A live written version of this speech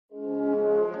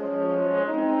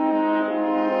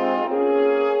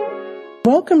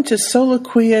Welcome to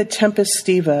Soliloquia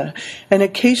Tempestiva, an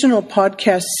occasional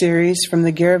podcast series from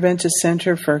the Garaventa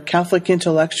Center for Catholic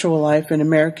Intellectual Life and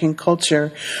American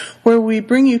Culture, where we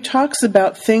bring you talks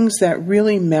about things that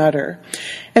really matter.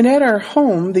 And at our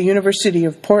home, the University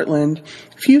of Portland,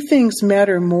 few things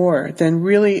matter more than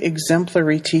really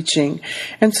exemplary teaching.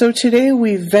 And so today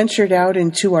we've ventured out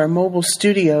into our mobile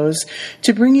studios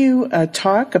to bring you a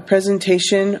talk, a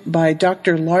presentation by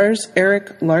Dr. Lars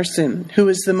Erik Larson, who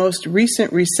is the most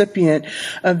recent recipient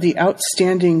of the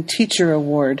Outstanding Teacher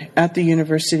Award at the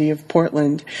University of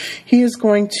Portland. He is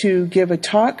going to give a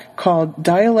talk called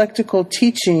Dialectical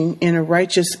Teaching in a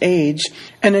Righteous Age,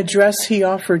 an address he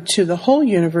offered to the whole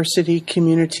university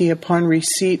community upon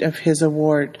receipt of his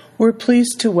award. We're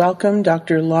pleased to welcome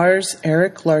Dr. Lars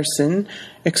Erik Larson,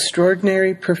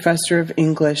 Extraordinary Professor of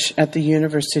English at the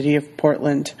University of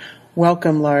Portland.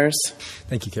 Welcome, Lars.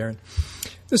 Thank you, Karen.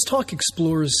 This talk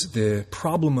explores the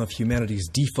problem of humanity's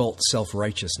default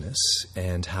self-righteousness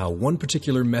and how one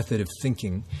particular method of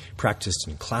thinking practiced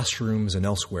in classrooms and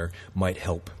elsewhere might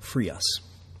help free us.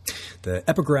 The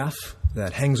epigraph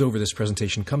that hangs over this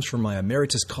presentation comes from my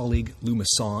emeritus colleague, Lou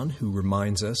Masson, who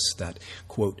reminds us that,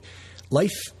 quote,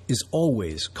 life is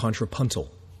always contrapuntal,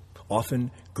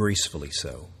 often gracefully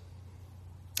so.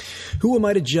 Who am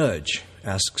I to judge,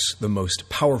 asks the most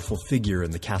powerful figure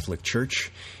in the Catholic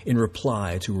Church in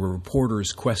reply to a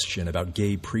reporter's question about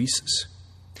gay priests.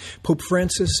 Pope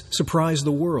Francis surprised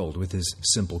the world with his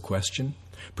simple question,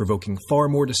 provoking far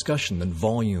more discussion than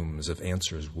volumes of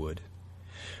answers would.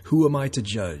 Who am I to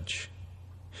judge?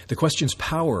 The question's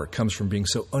power comes from being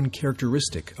so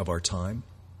uncharacteristic of our time.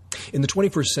 In the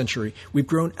 21st century, we've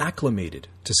grown acclimated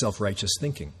to self-righteous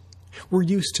thinking. We're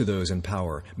used to those in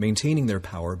power maintaining their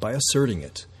power by asserting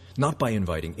it, not by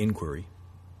inviting inquiry.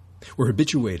 We're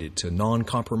habituated to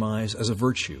non-compromise as a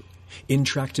virtue,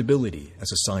 intractability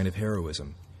as a sign of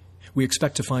heroism. We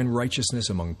expect to find righteousness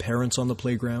among parents on the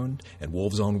playground and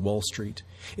wolves on Wall Street,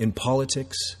 in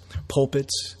politics,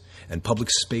 pulpits, and public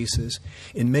spaces,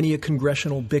 in many a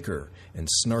congressional bicker and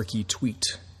snarky tweet.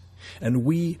 And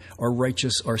we are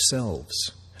righteous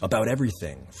ourselves about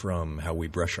everything from how we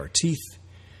brush our teeth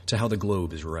to how the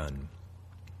globe is run.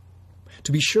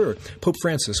 To be sure, Pope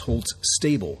Francis holds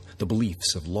stable the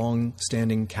beliefs of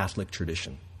long-standing Catholic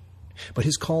tradition. But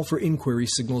his call for inquiry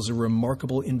signals a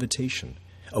remarkable invitation,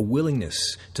 a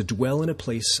willingness to dwell in a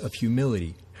place of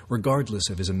humility regardless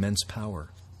of his immense power,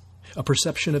 a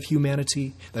perception of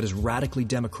humanity that is radically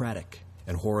democratic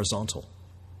and horizontal,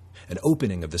 an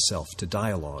opening of the self to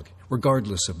dialogue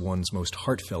regardless of one's most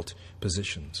heartfelt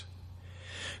positions.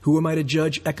 Who am I to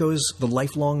judge echoes the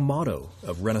lifelong motto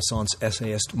of Renaissance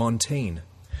essayist Montaigne,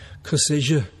 Que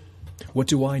sais-je? What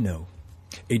do I know?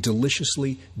 A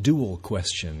deliciously dual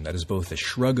question that is both a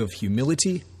shrug of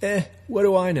humility, what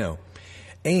do I know?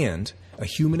 And a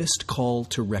humanist call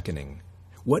to reckoning,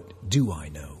 what do I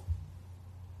know?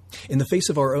 In the face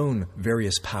of our own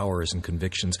various powers and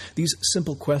convictions, these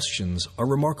simple questions are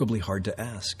remarkably hard to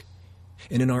ask.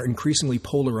 And in our increasingly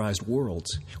polarized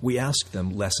worlds, we ask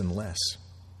them less and less.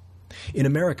 In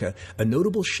America, a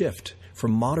notable shift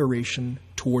from moderation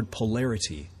toward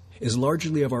polarity is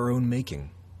largely of our own making.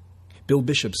 Bill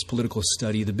Bishop's political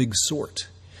study, The Big Sort,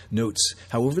 notes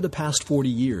how over the past 40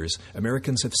 years,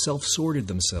 Americans have self-sorted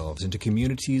themselves into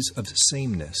communities of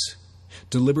sameness,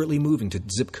 deliberately moving to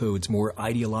zip codes more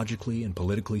ideologically and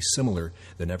politically similar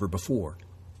than ever before.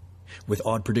 With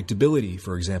odd predictability,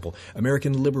 for example,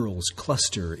 American liberals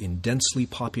cluster in densely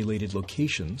populated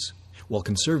locations, while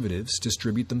conservatives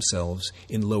distribute themselves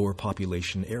in lower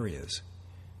population areas.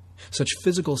 Such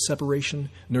physical separation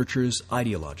nurtures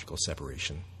ideological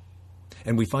separation.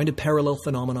 And we find a parallel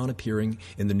phenomenon appearing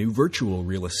in the new virtual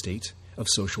real estate of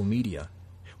social media,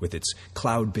 with its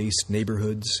cloud-based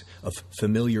neighborhoods of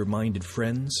familiar-minded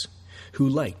friends who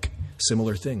like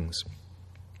similar things.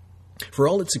 For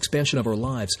all its expansion of our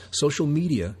lives, social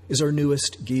media is our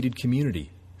newest gated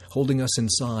community, holding us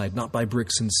inside not by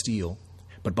bricks and steel,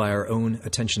 but by our own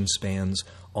attention span's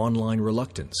online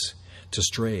reluctance to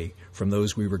stray from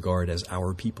those we regard as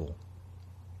our people.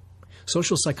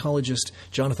 Social psychologist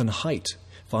Jonathan Haidt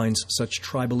finds such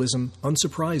tribalism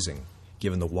unsurprising,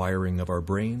 given the wiring of our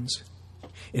brains.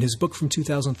 In his book from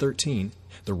 2013,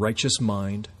 The Righteous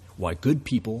Mind, Why Good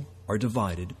People Are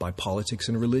Divided by Politics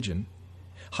and Religion,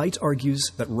 Haidt argues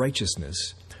that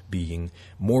righteousness, being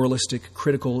moralistic,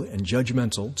 critical, and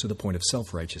judgmental to the point of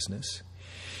self-righteousness,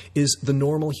 is the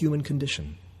normal human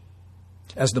condition.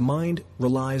 As the mind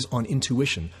relies on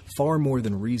intuition far more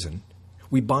than reason,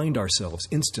 we bind ourselves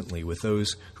instantly with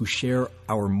those who share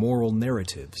our moral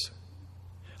narratives.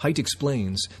 Haidt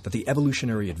explains that the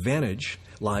evolutionary advantage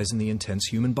lies in the intense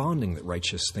human bonding that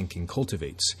righteous thinking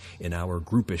cultivates in our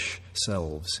groupish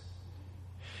selves.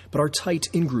 But our tight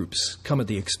in-groups come at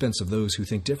the expense of those who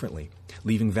think differently,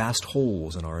 leaving vast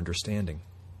holes in our understanding.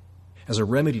 As a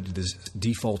remedy to this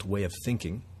default way of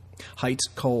thinking, Haidt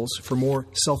calls for more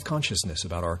self-consciousness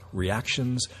about our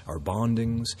reactions, our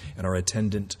bondings, and our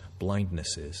attendant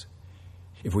blindnesses.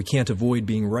 If we can't avoid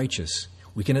being righteous,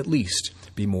 we can at least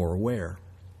be more aware.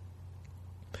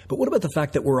 But what about the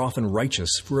fact that we're often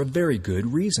righteous for a very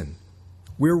good reason?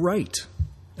 We're right,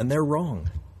 and they're wrong.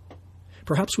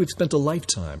 Perhaps we've spent a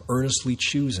lifetime earnestly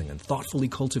choosing and thoughtfully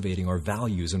cultivating our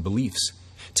values and beliefs,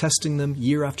 testing them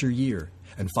year after year,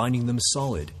 and finding them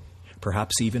solid,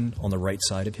 perhaps even on the right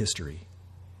side of history.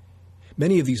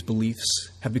 Many of these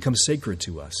beliefs have become sacred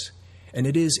to us, and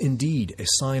it is indeed a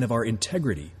sign of our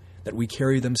integrity that we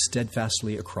carry them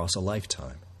steadfastly across a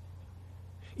lifetime.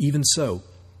 Even so,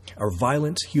 our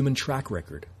violent human track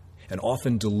record and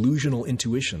often delusional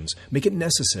intuitions make it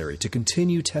necessary to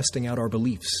continue testing out our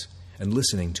beliefs and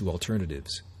listening to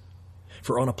alternatives.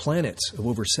 For on a planet of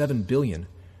over 7 billion,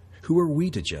 who are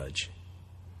we to judge?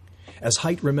 As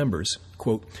Haidt remembers,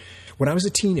 quote, "When I was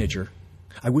a teenager,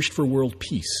 I wished for world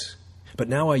peace, but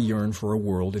now I yearn for a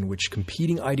world in which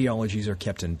competing ideologies are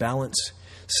kept in balance,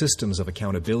 systems of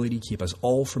accountability keep us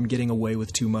all from getting away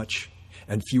with too much,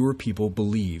 and fewer people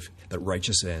believe that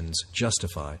righteous ends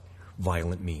justify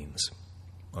violent means."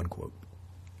 Unquote.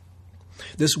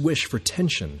 This wish for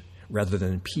tension rather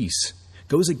than peace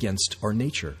goes against our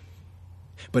nature.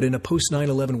 But in a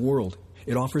post-9/11 world,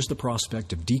 it offers the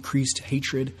prospect of decreased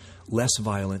hatred, less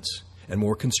violence, and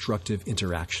more constructive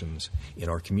interactions in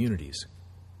our communities.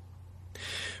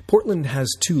 Portland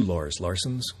has 2 Lars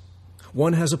Larsons.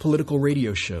 One has a political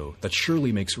radio show that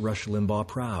surely makes Rush Limbaugh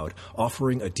proud,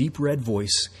 offering a deep red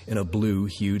voice in a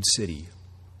blue-hued city.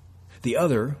 The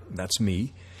other, that's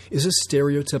me, is a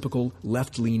stereotypical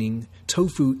left-leaning,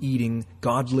 tofu-eating,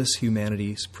 godless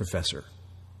humanities professor.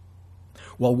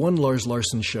 While one Lars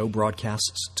Larson show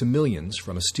broadcasts to millions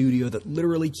from a studio that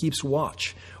literally keeps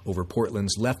watch over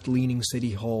Portland's left-leaning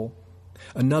city hall,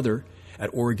 another,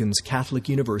 at Oregon's Catholic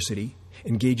University,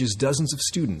 engages dozens of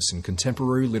students in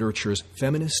contemporary literature's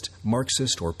feminist,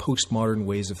 Marxist, or postmodern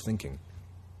ways of thinking.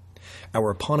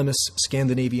 Our eponymous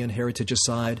Scandinavian heritage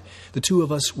aside, the two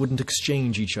of us wouldn't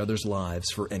exchange each other's lives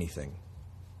for anything.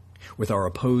 With our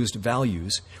opposed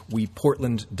values, we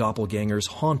Portland doppelgangers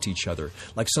haunt each other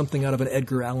like something out of an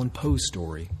Edgar Allan Poe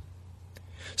story.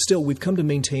 Still, we've come to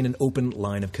maintain an open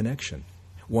line of connection,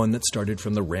 one that started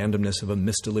from the randomness of a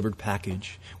misdelivered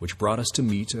package, which brought us to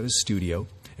meet at a studio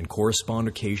and correspond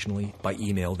occasionally by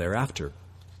email thereafter.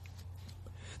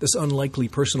 This unlikely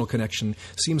personal connection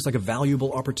seems like a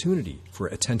valuable opportunity for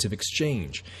attentive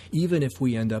exchange, even if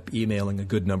we end up emailing a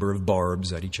good number of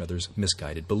barbs at each other's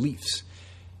misguided beliefs.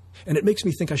 And it makes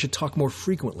me think I should talk more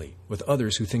frequently with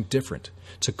others who think different,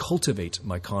 to cultivate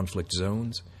my conflict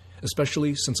zones,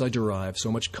 especially since I derive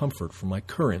so much comfort from my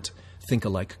current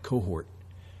think-alike cohort.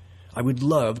 I would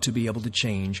love to be able to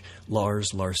change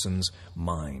Lars Larson's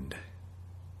mind.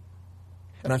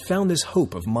 And I found this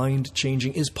hope of mind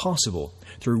changing is possible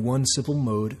through one simple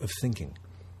mode of thinking,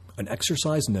 an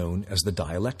exercise known as the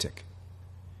dialectic.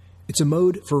 It's a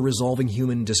mode for resolving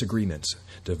human disagreements,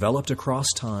 developed across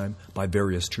time by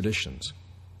various traditions.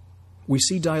 We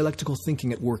see dialectical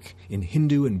thinking at work in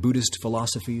Hindu and Buddhist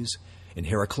philosophies, in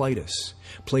Heraclitus,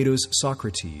 Plato's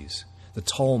Socrates, the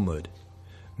Talmud,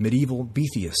 medieval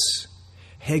Boethius,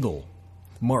 Hegel,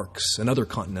 Marx, and other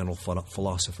continental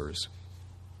philosophers.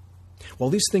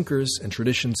 While these thinkers and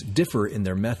traditions differ in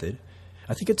their method,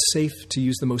 I think it's safe to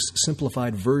use the most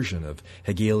simplified version of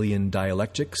Hegelian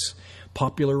dialectics,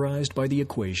 popularized by the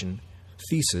equation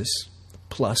thesis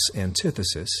plus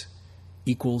antithesis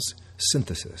equals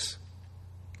synthesis.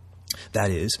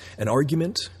 That is, an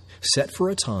argument set for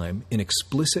a time in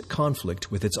explicit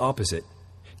conflict with its opposite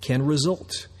can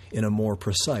result in a more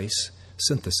precise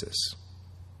synthesis.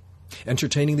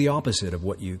 Entertaining the opposite of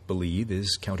what you believe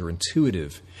is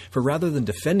counterintuitive, for rather than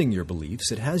defending your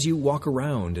beliefs, it has you walk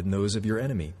around in those of your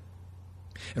enemy.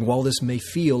 And while this may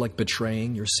feel like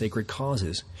betraying your sacred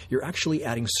causes, you're actually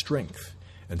adding strength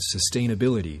and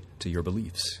sustainability to your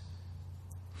beliefs.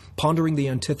 Pondering the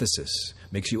antithesis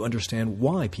makes you understand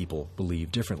why people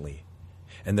believe differently,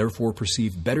 and therefore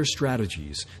perceive better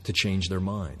strategies to change their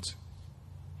minds.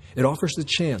 It offers the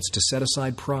chance to set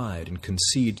aside pride and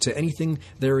concede to anything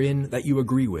therein that you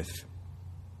agree with.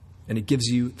 And it gives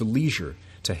you the leisure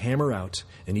to hammer out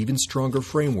an even stronger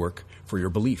framework for your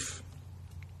belief.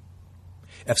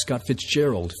 F. Scott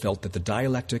Fitzgerald felt that the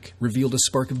dialectic revealed a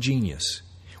spark of genius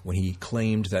when he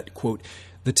claimed that, quote,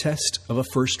 The test of a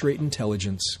first-rate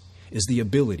intelligence is the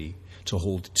ability to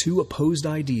hold two opposed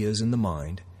ideas in the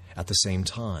mind at the same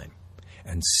time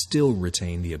and still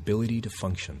retain the ability to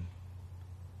function.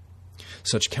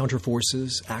 Such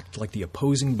counterforces act like the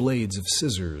opposing blades of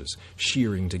scissors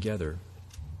shearing together.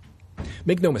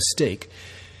 Make no mistake,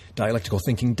 dialectical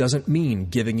thinking doesn't mean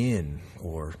giving in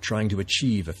or trying to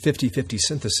achieve a 50-50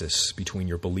 synthesis between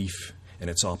your belief and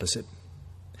its opposite.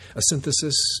 A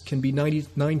synthesis can be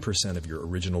 99% of your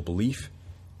original belief,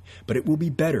 but it will be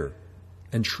better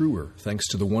and truer thanks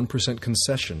to the 1%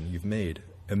 concession you've made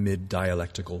amid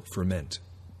dialectical ferment.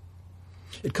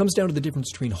 It comes down to the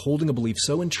difference between holding a belief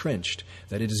so entrenched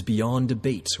that it is beyond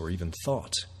debate or even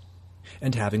thought,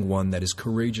 and having one that is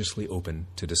courageously open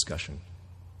to discussion.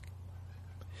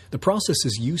 The process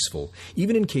is useful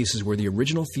even in cases where the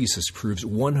original thesis proves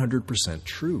 100%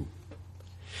 true.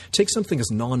 Take something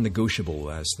as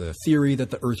non-negotiable as the theory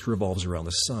that the Earth revolves around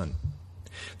the sun.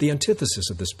 The antithesis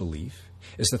of this belief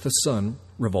is that the sun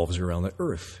revolves around the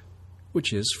Earth,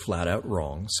 which is flat out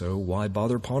wrong, so why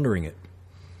bother pondering it?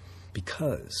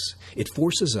 Because it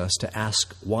forces us to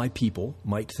ask why people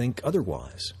might think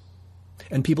otherwise.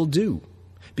 And people do,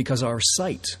 because our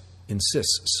sight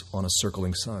insists on a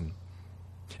circling sun.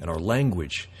 And our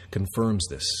language confirms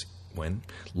this when,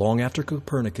 long after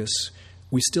Copernicus,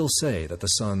 we still say that the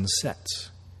sun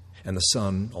sets and the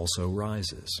sun also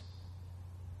rises.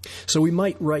 So we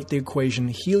might write the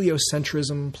equation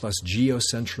heliocentrism plus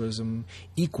geocentrism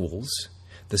equals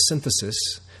the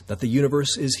synthesis that the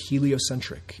universe is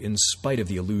heliocentric in spite of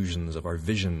the illusions of our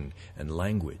vision and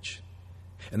language.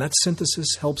 And that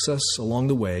synthesis helps us along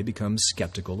the way become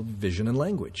skeptical of vision and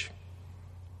language.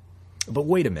 But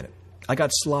wait a minute, I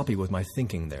got sloppy with my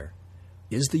thinking there.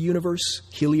 Is the universe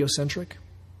heliocentric?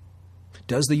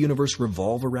 Does the universe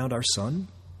revolve around our sun?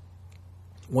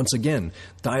 Once again,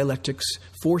 dialectics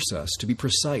force us to be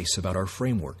precise about our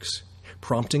frameworks,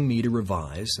 prompting me to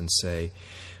revise and say,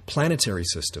 planetary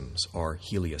systems are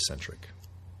heliocentric.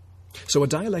 So a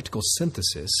dialectical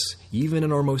synthesis, even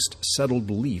in our most settled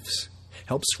beliefs,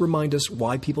 helps remind us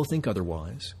why people think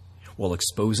otherwise, while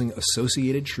exposing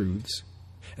associated truths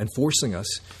and forcing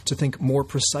us to think more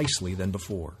precisely than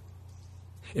before.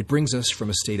 It brings us from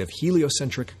a state of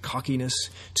heliocentric cockiness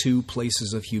to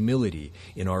places of humility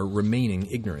in our remaining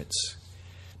ignorance.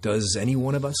 Does any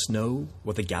one of us know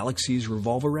what the galaxies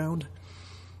revolve around?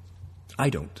 I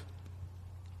don't.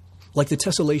 Like the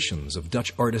tessellations of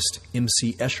Dutch artist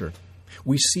M.C. Escher,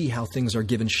 we see how things are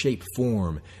given shape,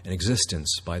 form, and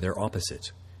existence by their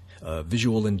opposite, a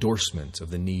visual endorsement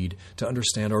of the need to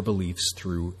understand our beliefs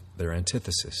through their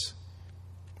antithesis.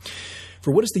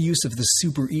 For what is the use of the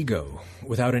superego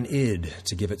without an id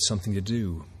to give it something to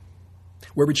do?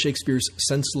 Where would Shakespeare's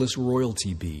senseless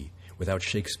royalty be without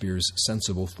Shakespeare's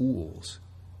sensible fools?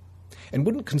 And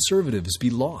wouldn't conservatives be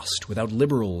lost without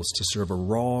liberals to serve a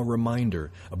raw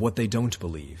reminder of what they don't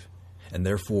believe, and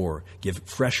therefore give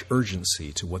fresh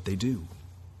urgency to what they do?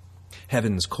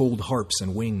 Heaven's cold harps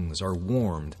and wings are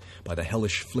warmed by the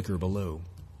hellish flicker below.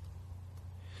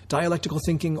 Dialectical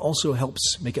thinking also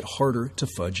helps make it harder to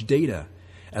fudge data,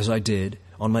 as I did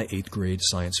on my 8th grade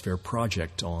science fair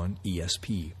project on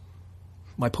ESP.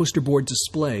 My poster board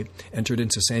display, entered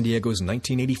into San Diego's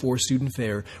 1984 student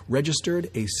fair, registered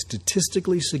a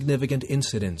statistically significant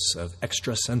incidence of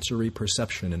extrasensory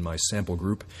perception in my sample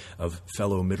group of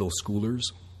fellow middle schoolers.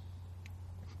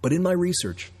 But in my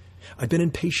research, I've been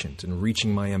impatient in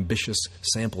reaching my ambitious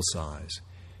sample size.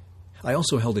 I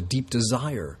also held a deep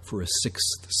desire for a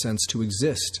sixth sense to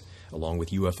exist, along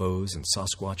with UFOs and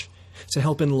Sasquatch, to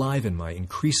help enliven my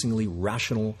increasingly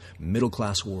rational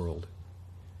middle-class world.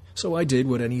 So I did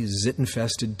what any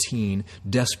zit-infested teen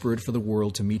desperate for the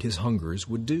world to meet his hungers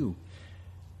would do.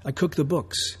 I cooked the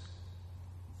books.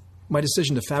 My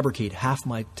decision to fabricate half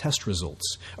my test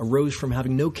results arose from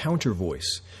having no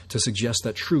counter-voice to suggest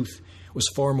that truth was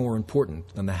far more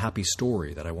important than the happy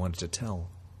story that I wanted to tell.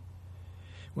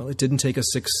 Well, it didn't take a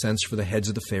sixth sense for the heads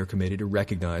of the fair committee to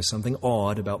recognize something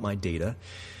odd about my data,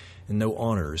 and no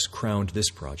honors crowned this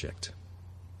project.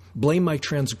 Blame my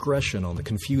transgression on the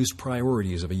confused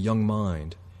priorities of a young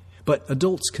mind, but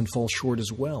adults can fall short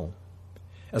as well.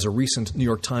 As a recent New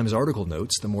York Times article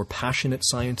notes, the more passionate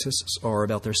scientists are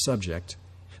about their subject,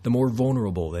 the more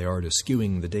vulnerable they are to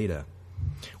skewing the data,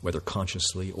 whether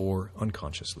consciously or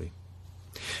unconsciously.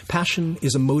 Passion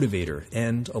is a motivator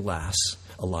and, alas,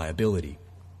 a liability.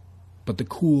 But the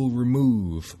cool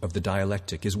remove of the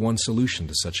dialectic is one solution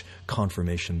to such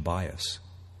confirmation bias.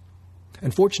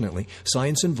 And fortunately,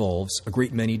 science involves a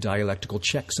great many dialectical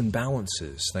checks and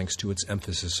balances thanks to its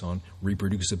emphasis on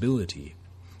reproducibility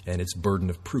and its burden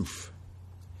of proof.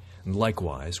 and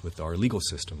likewise with our legal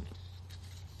system.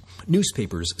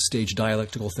 Newspapers stage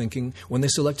dialectical thinking when they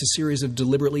select a series of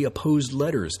deliberately opposed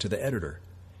letters to the editor.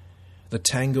 The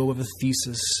tango of a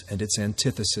thesis and its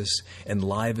antithesis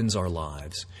enlivens our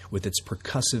lives with its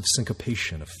percussive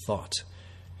syncopation of thought.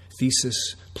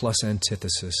 Thesis plus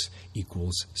antithesis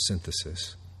equals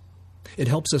synthesis. It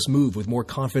helps us move with more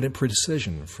confident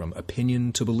precision from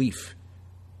opinion to belief.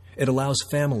 It allows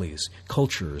families,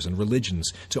 cultures, and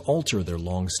religions to alter their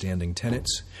long-standing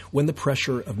tenets when the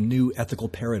pressure of new ethical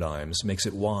paradigms makes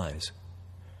it wise.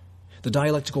 The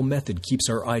dialectical method keeps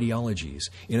our ideologies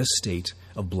in a state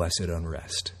of blessed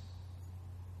unrest.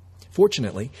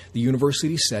 Fortunately, the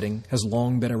university setting has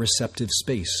long been a receptive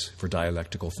space for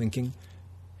dialectical thinking,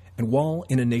 and while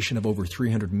in a nation of over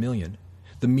 300 million,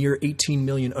 the mere 18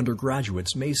 million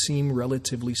undergraduates may seem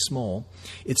relatively small,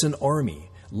 it's an army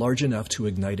large enough to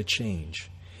ignite a change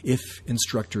if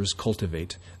instructors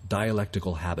cultivate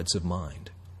dialectical habits of mind.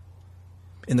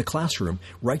 In the classroom,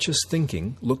 righteous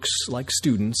thinking looks like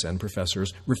students and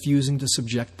professors refusing to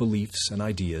subject beliefs and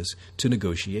ideas to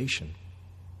negotiation.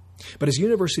 But as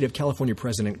University of California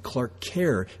President Clark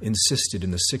Kerr insisted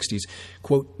in the 60s,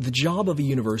 quote, "The job of a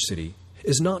university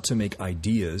is not to make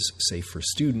ideas safe for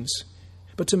students,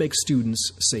 but to make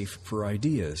students safe for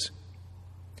ideas."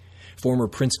 Former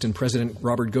Princeton President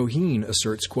Robert Goheen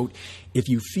asserts, quote, "If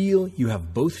you feel you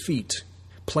have both feet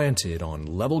planted on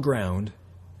level ground,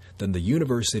 then the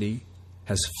university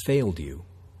has failed you."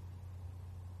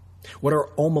 What our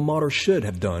alma mater should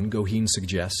have done, Goheen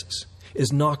suggests,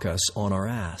 is knock us on our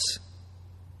ass.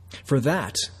 For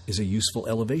that is a useful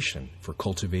elevation for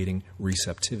cultivating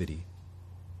receptivity.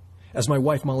 As my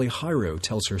wife Molly Hiro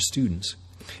tells her students,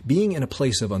 being in a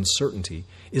place of uncertainty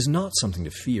is not something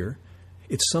to fear,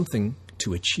 it's something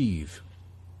to achieve.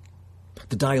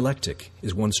 The dialectic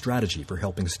is one strategy for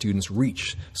helping students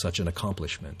reach such an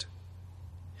accomplishment.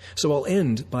 So I'll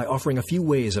end by offering a few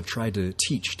ways I've tried to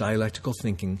teach dialectical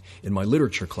thinking in my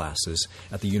literature classes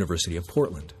at the University of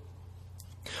Portland.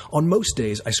 On most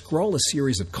days, I scrawl a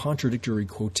series of contradictory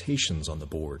quotations on the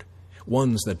board,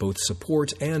 ones that both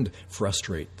support and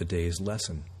frustrate the day's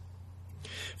lesson.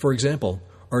 For example,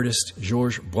 artist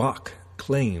Georges Braque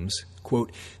claims,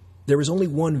 quote, "There is only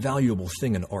one valuable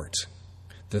thing in art,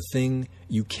 the thing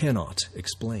you cannot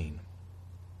explain."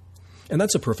 And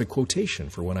that's a perfect quotation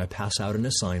for when I pass out an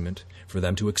assignment for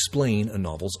them to explain a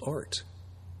novel's art.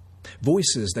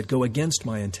 Voices that go against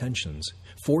my intentions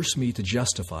force me to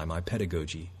justify my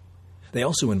pedagogy. They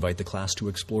also invite the class to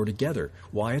explore together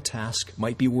why a task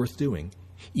might be worth doing,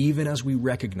 even as we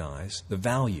recognize the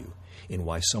value in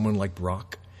why someone like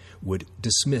Braque would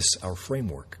dismiss our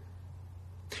framework.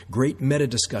 Great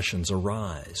meta-discussions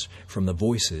arise from the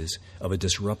voices of a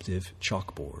disruptive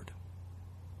chalkboard.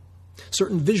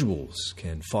 Certain visuals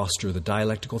can foster the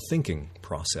dialectical thinking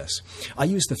process. I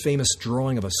use the famous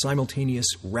drawing of a simultaneous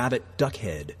rabbit-duck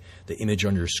head, the image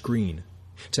on your screen,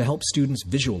 to help students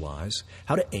visualize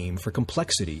how to aim for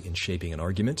complexity in shaping an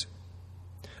argument.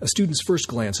 A student's first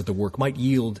glance at the work might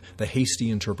yield the hasty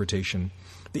interpretation,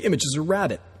 "The image is a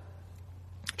rabbit."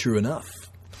 True enough.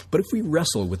 But if we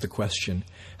wrestle with the question,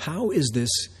 how is this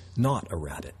not a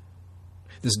rabbit?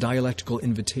 This dialectical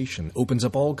invitation opens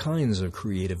up all kinds of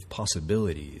creative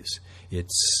possibilities.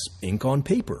 It's ink on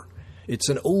paper. It's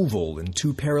an oval and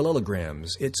two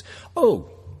parallelograms. It's, oh,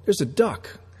 there's a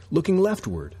duck looking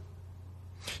leftward.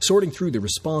 Sorting through the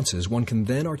responses, one can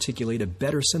then articulate a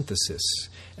better synthesis,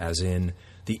 as in,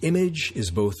 the image is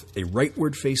both a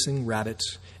rightward-facing rabbit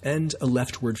and a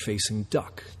leftward-facing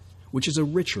duck, which is a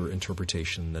richer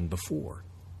interpretation than before.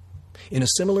 In a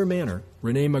similar manner,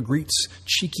 René Magritte's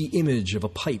cheeky image of a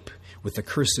pipe with the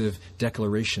cursive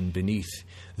declaration beneath,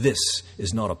 "This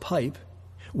is not a pipe,"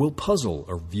 will puzzle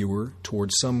a viewer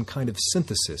towards some kind of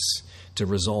synthesis to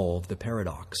resolve the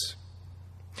paradox.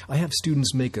 I have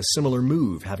students make a similar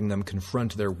move, having them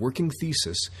confront their working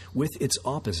thesis with its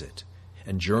opposite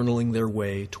and journaling their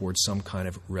way towards some kind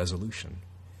of resolution.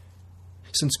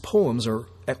 Since poems are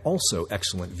also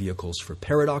excellent vehicles for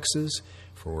paradoxes,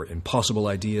 for impossible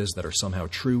ideas that are somehow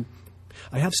true,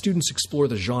 I have students explore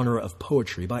the genre of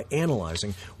poetry by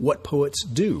analyzing what poets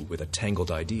do with a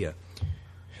tangled idea.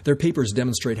 Their papers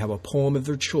demonstrate how a poem of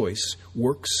their choice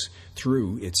works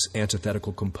through its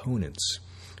antithetical components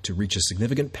to reach a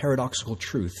significant paradoxical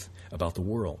truth about the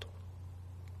world.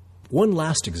 One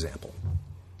last example.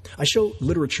 I show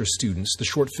literature students the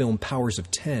short film Powers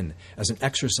of Ten as an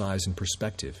exercise in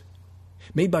perspective.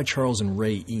 Made by Charles and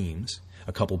Ray Eames,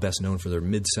 a couple best known for their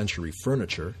mid-century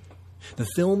furniture, the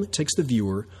film takes the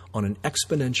viewer on an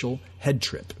exponential head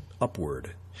trip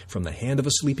upward from the hand of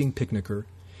a sleeping picnicker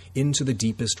into the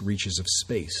deepest reaches of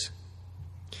space.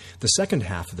 The second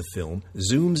half of the film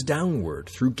zooms downward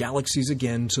through galaxies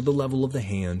again to the level of the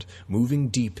hand, moving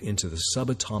deep into the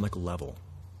subatomic level.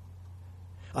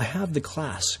 I have the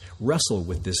class wrestle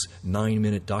with this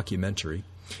 9-minute documentary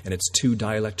and its 2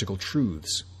 dialectical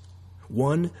truths.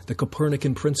 One, the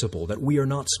Copernican principle that we are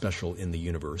not special in the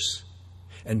universe.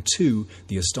 And 2,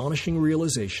 the astonishing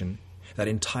realization that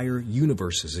entire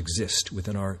universes exist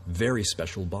within our very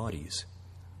special bodies.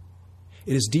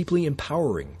 It is deeply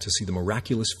empowering to see the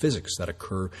miraculous physics that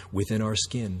occur within our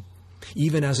skin,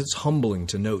 even as it's humbling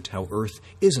to note how Earth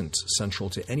isn't central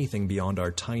to anything beyond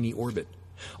our tiny orbit,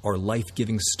 our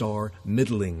life-giving star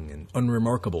middling and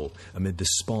unremarkable amid the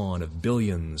spawn of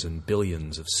billions and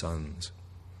billions of suns.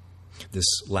 This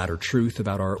latter truth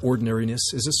about our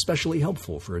ordinariness is especially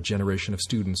helpful for a generation of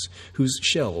students whose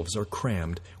shelves are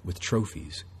crammed with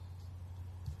trophies.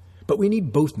 But we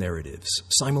need both narratives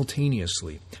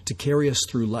simultaneously to carry us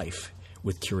through life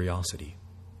with curiosity.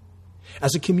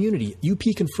 As a community, UP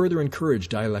can further encourage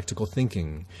dialectical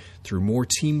thinking through more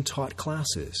team-taught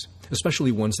classes,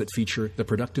 especially ones that feature the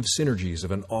productive synergies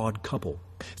of an odd couple.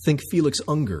 Think Felix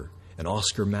Unger and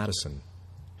Oscar Madison,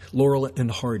 Laurel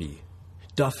and Hardy,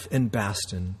 Duff and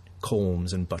Baston,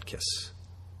 Colmes and Butkus.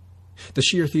 The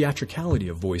sheer theatricality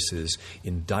of voices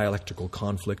in dialectical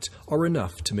conflict are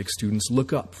enough to make students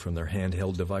look up from their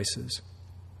handheld devices.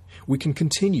 We can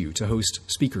continue to host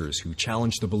speakers who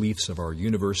challenge the beliefs of our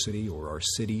university or our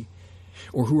city,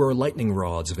 or who are lightning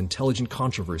rods of intelligent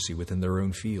controversy within their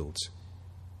own fields.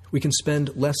 We can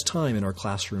spend less time in our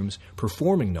classrooms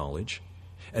performing knowledge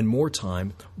and more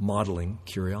time modeling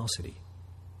curiosity.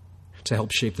 To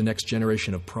help shape the next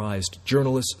generation of prized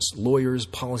journalists, lawyers,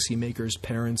 policymakers,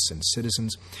 parents, and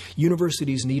citizens,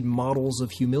 universities need models of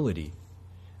humility.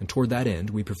 And toward that end,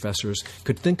 we professors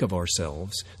could think of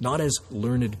ourselves not as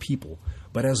learned people,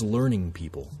 but as learning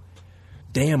people.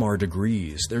 Damn our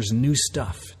degrees, there's new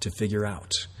stuff to figure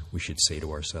out, we should say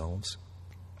to ourselves.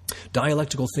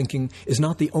 Dialectical thinking is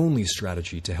not the only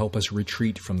strategy to help us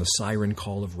retreat from the siren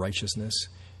call of righteousness,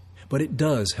 but it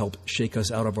does help shake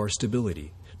us out of our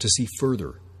stability to see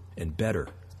further and better.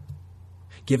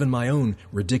 Given my own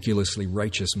ridiculously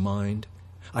righteous mind,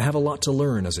 I have a lot to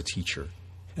learn as a teacher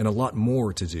and a lot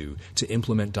more to do to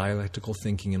implement dialectical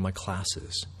thinking in my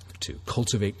classes, to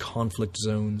cultivate conflict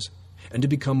zones, and to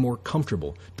become more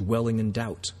comfortable dwelling in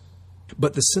doubt.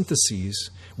 But the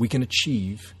syntheses we can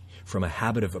achieve from a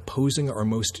habit of opposing our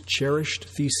most cherished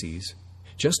theses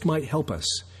just might help us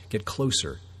get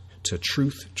closer to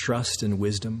truth, trust, and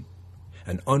wisdom,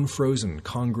 an unfrozen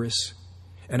Congress,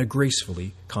 and a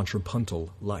gracefully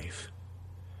contrapuntal life.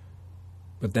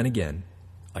 But then again,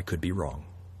 I could be wrong.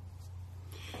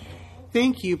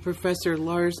 Thank you, Professor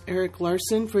Eric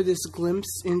Larson, for this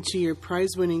glimpse into your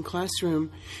prize-winning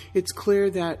classroom. It's clear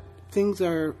that things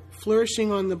are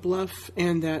flourishing on the bluff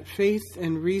and that faith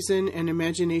and reason and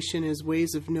imagination as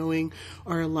ways of knowing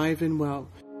are alive and well.